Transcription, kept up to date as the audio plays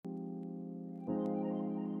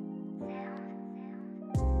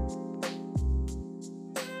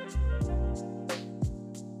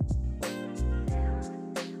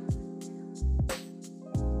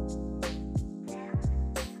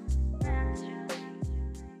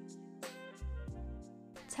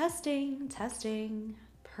Testing, testing.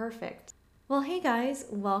 Perfect. Well, hey guys,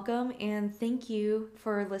 welcome and thank you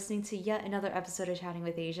for listening to yet another episode of Chatting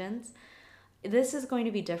with Asians. This is going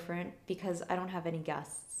to be different because I don't have any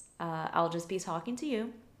guests. I'll just be talking to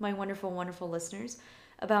you, my wonderful, wonderful listeners,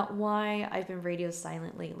 about why I've been radio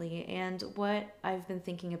silent lately and what I've been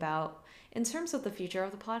thinking about in terms of the future of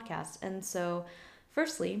the podcast. And so,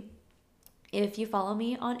 firstly, if you follow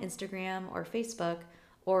me on Instagram or Facebook,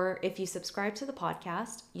 or if you subscribe to the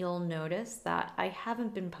podcast, you'll notice that I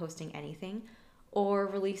haven't been posting anything or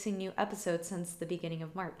releasing new episodes since the beginning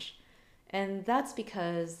of March. And that's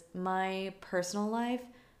because my personal life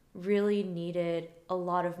really needed a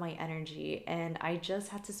lot of my energy, and I just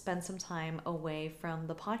had to spend some time away from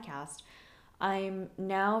the podcast. I'm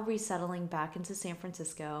now resettling back into San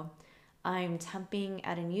Francisco. I'm temping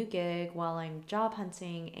at a new gig while I'm job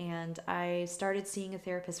hunting, and I started seeing a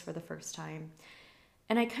therapist for the first time.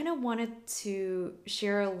 And I kind of wanted to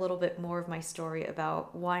share a little bit more of my story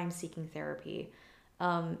about why I'm seeking therapy.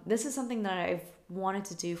 This is something that I've wanted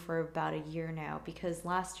to do for about a year now because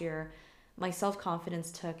last year my self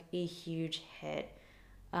confidence took a huge hit.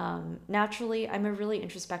 Naturally, I'm a really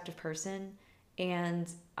introspective person,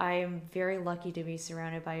 and I'm very lucky to be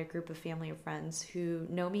surrounded by a group of family and friends who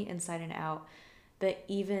know me inside and out. But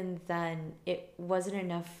even then, it wasn't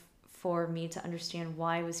enough for me to understand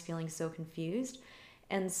why I was feeling so confused.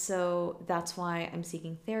 And so that's why I'm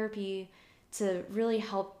seeking therapy to really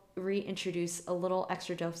help reintroduce a little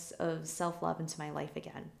extra dose of self love into my life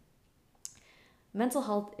again. Mental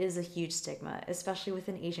health is a huge stigma, especially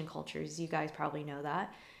within Asian cultures. You guys probably know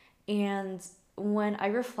that. And when I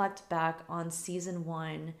reflect back on season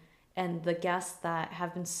one and the guests that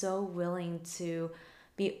have been so willing to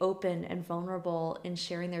be open and vulnerable in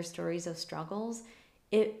sharing their stories of struggles,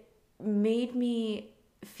 it made me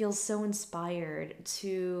feel so inspired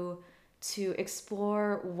to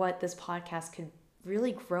explore what this podcast could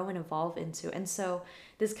really grow and evolve into. And so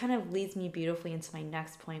this kind of leads me beautifully into my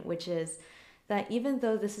next point, which is that even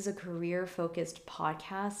though this is a career focused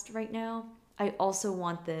podcast right now, I also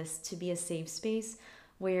want this to be a safe space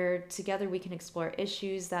where together we can explore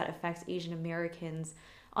issues that affect Asian Americans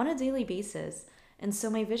on a daily basis. And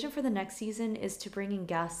so my vision for the next season is to bring in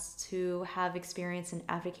guests who have experience in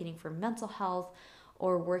advocating for mental health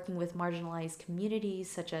or working with marginalized communities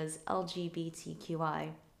such as LGBTQI.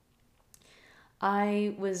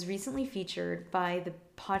 I was recently featured by the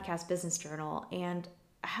Podcast Business Journal, and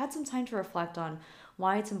I had some time to reflect on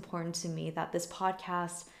why it's important to me that this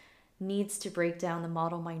podcast needs to break down the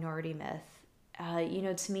model minority myth.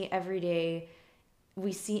 To me, every day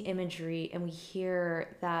we see imagery and we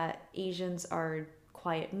hear that Asians are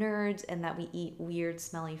quiet nerds and that we eat weird,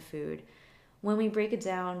 smelly food. When we break it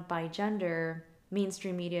down by gender,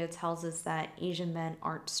 mainstream media tells us that Asian men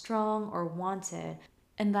aren't strong or wanted,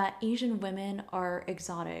 and that Asian women are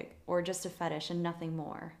exotic or just a fetish and nothing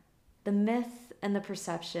more. The myth and the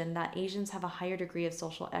perception that Asians have a higher degree of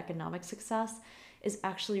social economic success is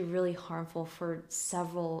actually really harmful for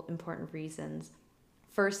several important reasons.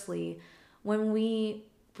 Firstly, when we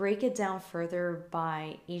break it down further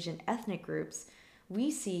by Asian ethnic groups, we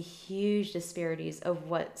see huge disparities of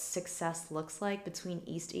what success looks like between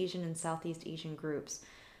East Asian and Southeast Asian groups.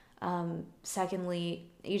 Secondly,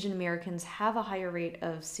 Asian Americans have a higher rate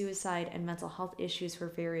of suicide and mental health issues for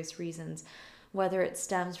various reasons, whether it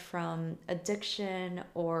stems from addiction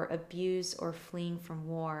or abuse or fleeing from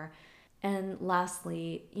war. And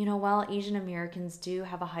lastly, while Asian Americans do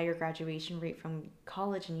have a higher graduation rate from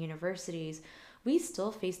college and universities, we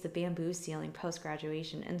still face the bamboo ceiling post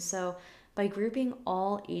graduation. And so, by grouping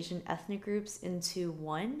all Asian ethnic groups into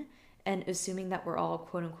one and assuming that we're all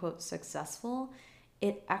quote unquote successful,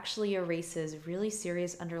 it actually erases really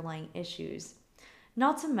serious underlying issues.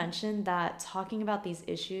 Not to mention that talking about these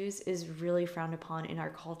issues is really frowned upon in our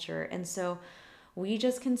culture. And so we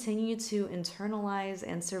just continue to internalize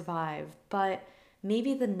and survive. But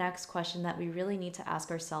maybe the next question that we really need to ask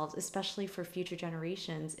ourselves, especially for future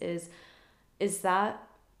generations, is that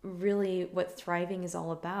really what thriving is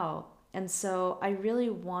all about? And so I really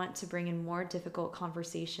want to bring in more difficult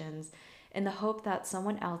conversations in the hope that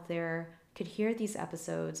someone out there could hear these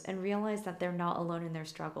episodes and realize that they're not alone in their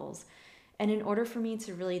struggles. And in order for me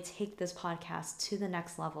to really take this podcast to the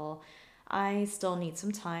next level, I still need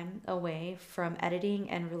some time away from editing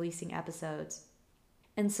and releasing episodes.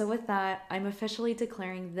 And so with that, I'm officially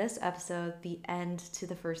declaring this episode the end to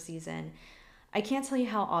the first season. I can't tell you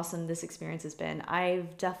how awesome this experience has been.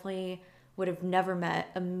 I've definitely would have never met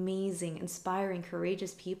amazing, inspiring,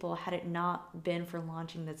 courageous people had it not been for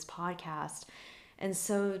launching this podcast. And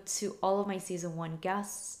so to all of my season one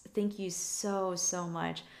guests, thank you so, so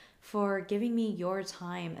much for giving me your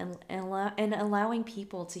time and allowing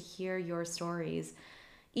people to hear your stories.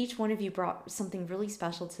 Each one of you brought something really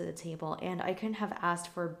special to the table, and I couldn't have asked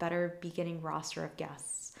for a better beginning roster of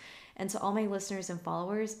guests. And to all my listeners and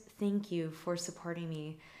followers, thank you for supporting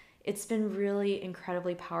me. It's been really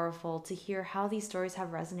incredibly powerful to hear how these stories have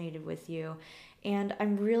resonated with you. And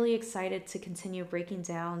I'm really excited to continue breaking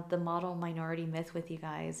down the model minority myth with you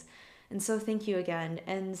guys. And so thank you again,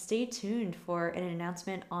 and stay tuned for an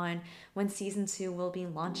announcement on when season 2 will be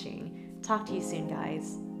launching. Talk to you soon,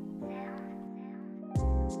 guys.